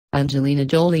Angelina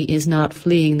Jolie is not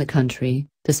fleeing the country,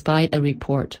 despite a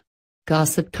report.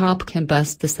 Gossip Cop can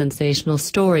bust the sensational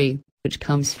story, which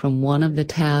comes from one of the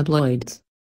tabloids.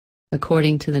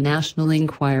 According to the National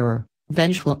Enquirer,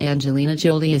 Vengeful Angelina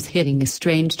Jolie is hitting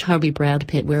estranged hubby Brad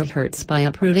Pitt where it hurts by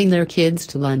uprooting their kids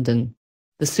to London.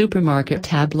 The supermarket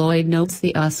tabloid notes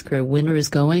the Oscar winner is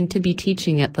going to be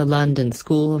teaching at the London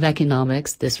School of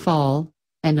Economics this fall,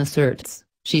 and asserts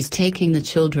she's taking the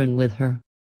children with her.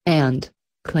 And,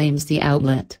 claims the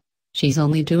outlet, she's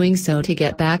only doing so to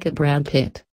get back at Brad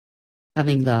Pitt.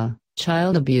 Having the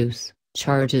child abuse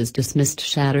charges dismissed,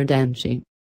 shattered Angie.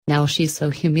 Now she's so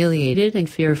humiliated and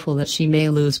fearful that she may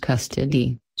lose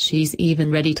custody, she's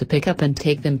even ready to pick up and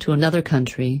take them to another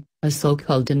country, a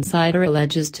so-called insider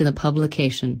alleges to the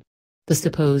publication. The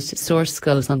supposed source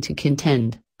goes on to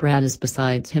contend, Brad is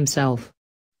beside himself.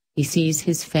 He sees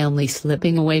his family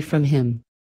slipping away from him.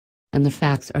 And the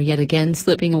facts are yet again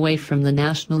slipping away from the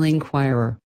National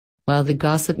Enquirer. While the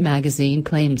gossip magazine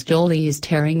claims Jolie is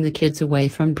tearing the kids away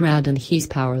from Brad and he's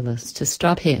powerless to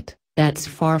stop it, that's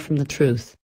far from the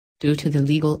truth. Due to the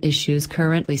legal issues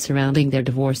currently surrounding their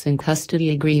divorce and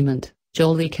custody agreement,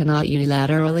 Jolie cannot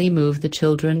unilaterally move the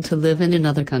children to live in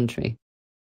another country.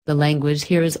 The language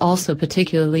here is also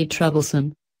particularly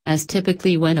troublesome, as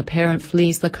typically when a parent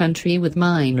flees the country with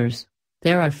minors,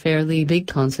 there are fairly big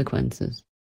consequences.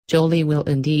 Jolie will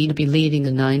indeed be leading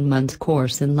a 9-month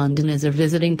course in London as a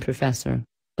visiting professor,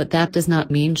 but that does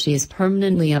not mean she is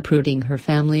permanently uprooting her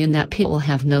family and that Pitt will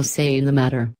have no say in the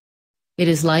matter. It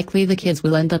is likely the kids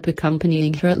will end up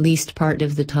accompanying her at least part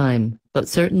of the time, but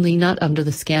certainly not under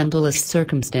the scandalous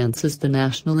circumstances the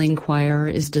National Enquirer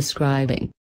is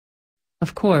describing.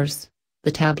 Of course,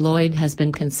 the tabloid has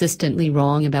been consistently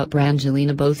wrong about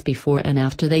Brangelina both before and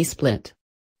after they split.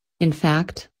 In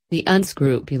fact, the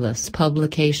unscrupulous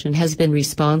publication has been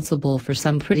responsible for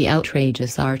some pretty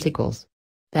outrageous articles.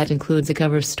 That includes a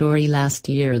cover story last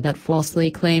year that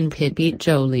falsely claimed Pitt beat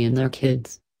Jolie and their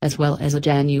kids, as well as a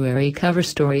January cover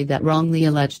story that wrongly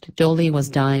alleged Jolie was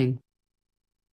dying.